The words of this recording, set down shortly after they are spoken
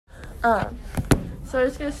Um, so we're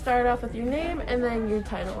just going to start off with your name and then your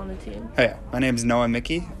title on the team. Hey, my name is Noah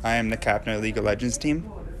Mickey. I am the captain of the League of Legends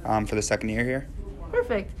team for the second year here.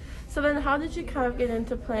 Perfect. So then how did you kind of get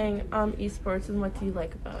into playing esports, and what do you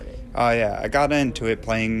like about it? I got into it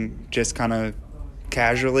playing just kind of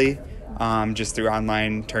casually, just through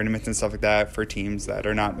online tournaments and stuff like that for teams that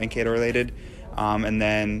are not Mankato related. And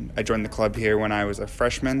then I joined the club here when I was a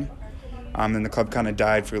freshman. Then the club kind of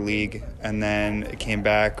died for league, and then it came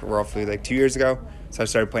back roughly like 2 years ago. So I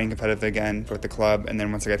started playing competitive again with the club, and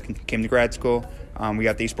then once I came to grad school, we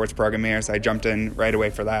got the esports program here, so I jumped in right away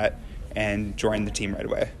for that and joined the team right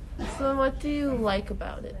away. So what do you like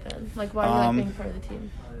about it then? Like, why do you like being part of the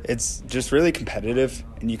team? It's just really competitive,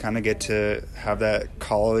 and you kind of get to have that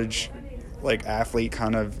college, like, athlete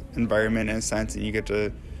kind of environment in a sense, and you get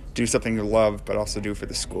to do something you love but also do for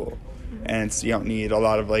the school. And you don't need a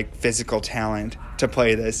lot of, like, physical talent to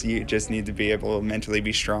play this. You just need to be able to mentally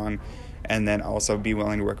be strong and then also be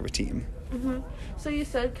willing to work with a team. Mm-hmm. So you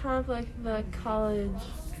said kind of like the college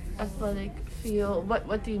athletic feel.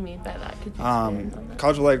 What do you mean by that? Could you expand on that?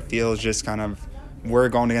 College athletic feel is just kind of, we're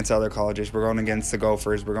going against other colleges. We're going against the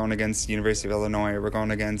Gophers. We're going against the University of Illinois. We're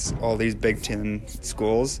going against all these Big Ten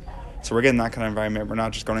schools. So we're getting that kind of environment. We're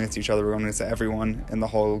not just going against each other. We're going against everyone in the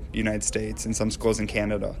whole United States and some schools in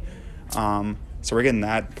Canada. So we're getting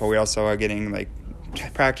that, but we also are getting, like,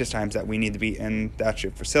 practice times that we need to be in the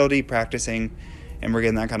actual facility practicing, and we're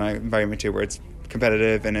getting that kind of environment too, where it's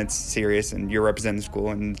competitive and it's serious and you're representing the school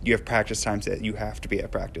and you have practice times that you have to be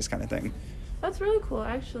at practice kind of thing. That's really cool,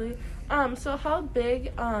 actually. So how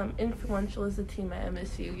big, influential is the team at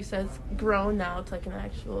MSU? You said it's grown now to like an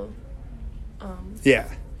actual.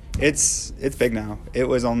 Yeah, it's big now. It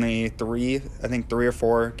was only three or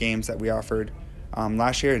four games that we offered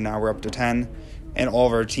last year, and now we're up to 10, and all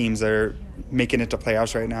of our teams are making it to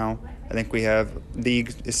playoffs right now. I think we have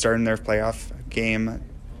League is starting their playoff game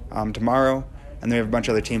tomorrow, and then we have a bunch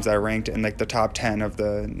of other teams that are ranked in like the top 10 of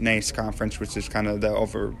the NACE conference, which is kind of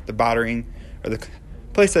the bottering or the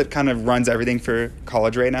place that kind of runs everything for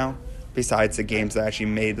college right now, besides the games that actually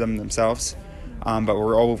made them themselves. But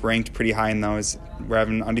we're all ranked pretty high in those. We're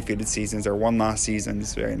having undefeated seasons or one-loss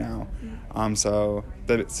seasons right now. So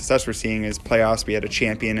the success we're seeing is playoffs. We had a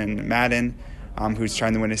champion in Madden who's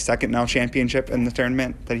trying to win his second now championship in the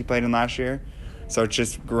tournament that he played in last year. So it's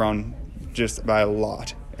just grown just by a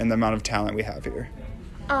lot in the amount of talent we have here.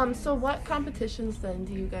 So what competitions then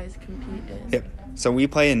do you guys compete in? Yep. So we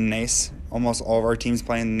play in NACE. Almost all of our teams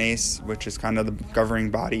play in NACE, which is kind of the governing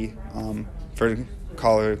body for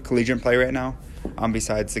collegiate play right now.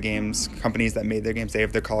 Besides the companies that made their games, they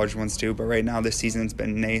have their college ones too. But right now, this season's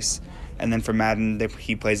been NACE, and then for Madden,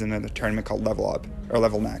 he plays in a tournament called Level Up or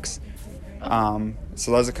Level Next.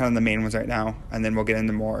 So those are kind of the main ones right now, and then we'll get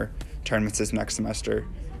into more tournaments this next semester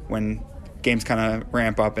when games kind of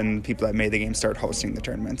ramp up and people that made the game start hosting the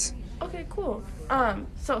tournaments. Okay, cool.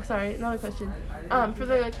 So sorry, another question. For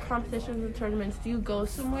the like competitions and tournaments, do you go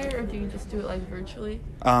somewhere or do you just do it like virtually?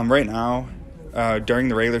 Right now, during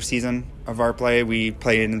the regular season of our play, we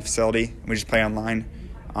play in the facility. We just play online.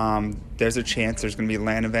 There's a chance there's going to be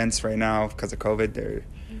LAN events right now because of COVID.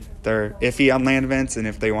 They're iffy on LAN events and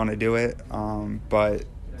if they want to do it. But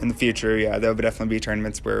in the future, yeah, there'll definitely be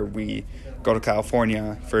tournaments where we go to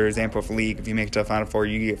California. For example, for League, if you make it to the Final Four,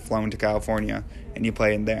 you get flown to California and you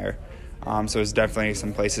play in there. So there's definitely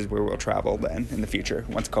some places where we'll travel then in the future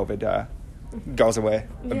once COVID goes away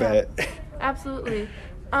a bit. Absolutely.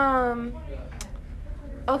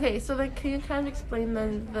 Okay, so then can you kind of explain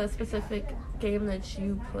then the specific game that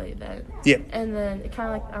you play then? Yeah. And then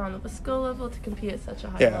kind of like, I don't know, the skill level to compete at such a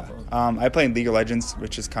high level. I play in League of Legends,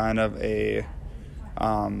 which is kind of a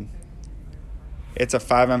it's a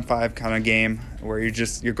 5-on-5 kind of game where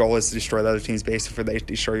your goal is to destroy the other team's base before they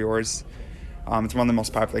destroy yours. It's one of the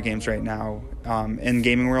most popular games right now in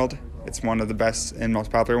gaming world. It's one of the best and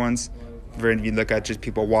most popular ones. If you look at just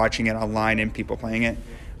people watching it online and people playing it.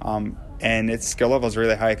 And its skill level is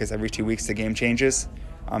really high because every 2 weeks the game changes.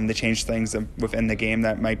 They change things within the game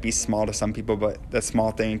that might be small to some people, but that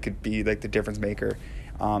small thing could be like the difference maker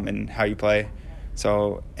in how you play.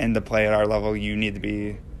 So to play at our level, you need to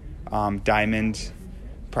be diamond,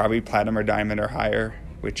 probably platinum or diamond or higher,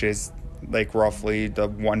 which is like roughly the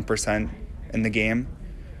 1% in the game.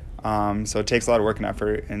 So it takes a lot of work and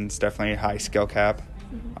effort, and it's definitely a high skill cap.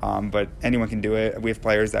 But anyone can do it. We have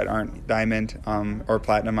players that aren't diamond or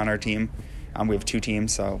platinum on our team. We have 2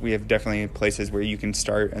 teams, so we have definitely places where you can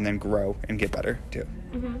start and then grow and get better too.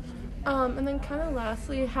 And then kind of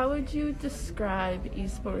lastly, how would you describe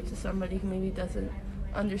esports to somebody who maybe doesn't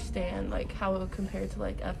understand like how it would compare to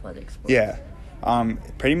like athletic sports? Yeah,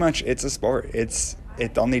 pretty much it's a sport. It's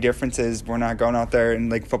The only difference is we're not going out there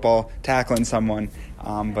and like football tackling someone.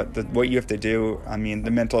 But what you have to do, I mean,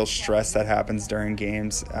 the mental stress that happens during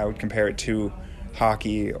games, I would compare it to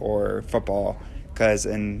hockey or football, because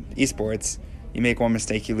in esports, you make one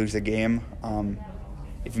mistake, you lose a game.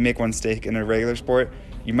 If you make one mistake in a regular sport,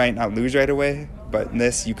 you might not lose right away, but in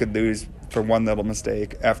this, you could lose for one little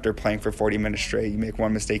mistake. After playing for 40 minutes straight, you make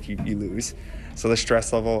one mistake, you lose. So the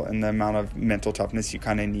stress level and the amount of mental toughness you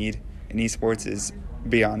kind of need in esports is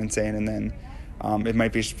beyond insane. And then it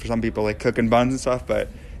might be for some people like cooking buns and stuff, but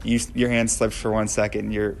your hand slips for 1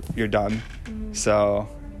 second, you're done. Mm-hmm. So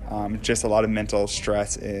just a lot of mental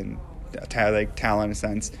stress and talent in a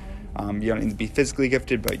sense. You don't need to be physically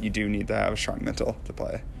gifted, but you do need to have a strong mental to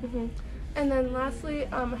play. Mm-hmm. And then lastly,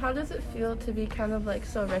 how does it feel to be kind of like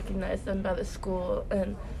so recognized then by the school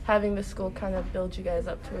and having the school kind of build you guys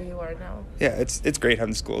up to where you are now? Yeah, it's great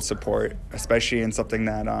having school support, especially in something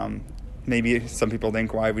that maybe some people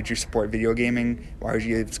think, why would you support video gaming? Why would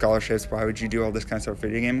you give scholarships? Why would you do all this kind of stuff for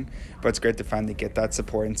video gaming? But it's great to finally get that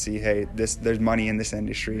support and see, hey, there's money in this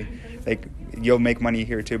industry. Like, you'll make money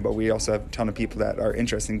here too, but we also have a ton of people that are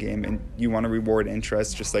interested in game, and you want to reward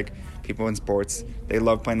interest, just like people in sports. They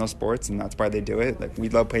love playing those sports, and that's why they do it. Like, we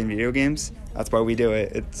love playing video games. That's why we do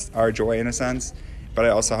it. It's our joy in a sense, but it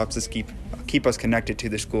also helps us keep us connected to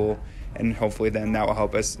the school, and hopefully then that will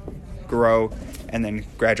help us grow and then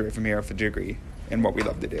graduate from here with a degree in what we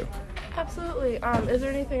love to do. Absolutely. Is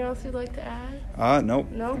there anything else you'd like to add?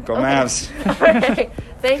 Nope. No? Go Mavs. All right.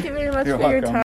 Thank you very much for your time.